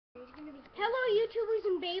Hello YouTubers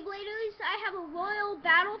and Beybladers, I have a royal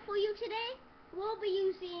battle for you today. We'll be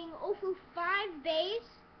using over 5 bays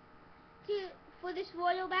for this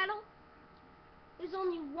royal battle. There's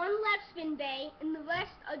only one left spin bay and the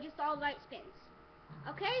rest are just all right spins.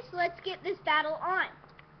 Okay, so let's get this battle on.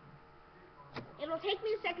 It'll take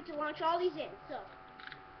me a second to launch all these in, so.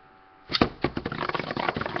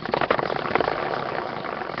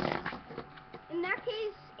 In that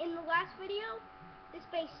case, in the last video, this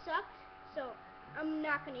bay sucked, so I'm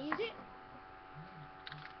not going to use it.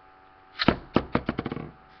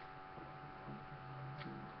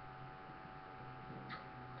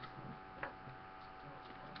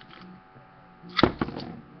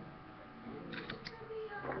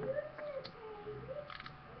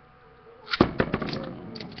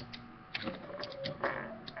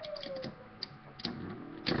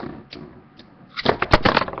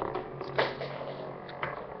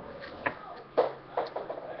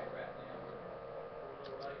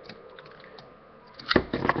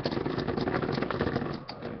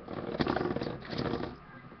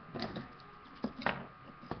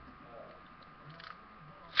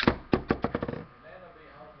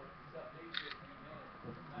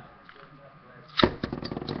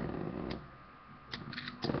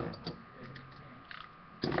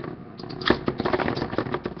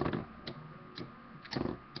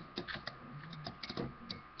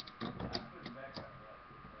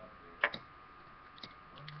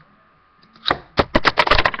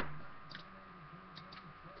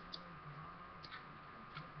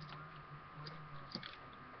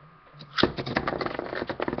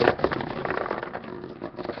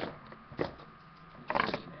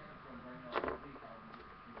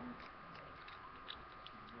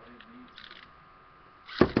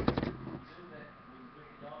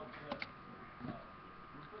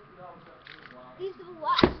 These are the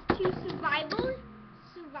last two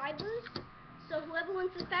survivors, so whoever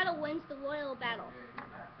wins this battle wins the royal battle.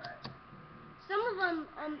 Some of them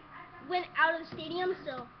went out of the stadium,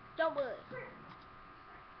 so don't worry.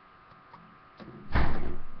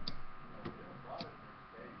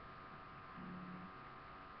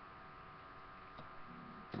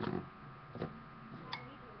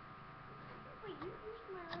 Wait, you used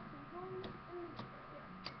my lesson home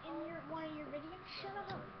in one of your videos? Shut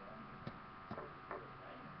up.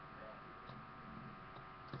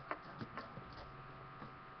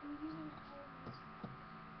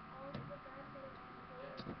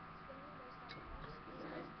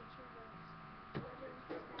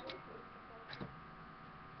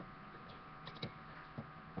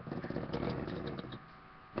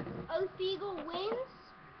 Eagle wins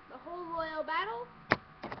the whole royal battle.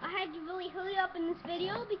 I had to really hurry up in this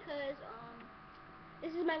video because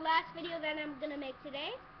this is my last video that I'm gonna make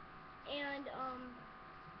today. And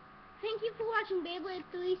thank you for watching Beyblade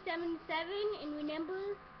 377. And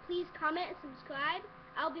remember, please comment and subscribe.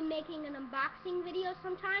 I'll be making an unboxing video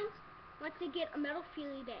sometimes once I get a Metal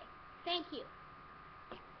Fury Bay. Thank you.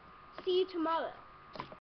 See you tomorrow.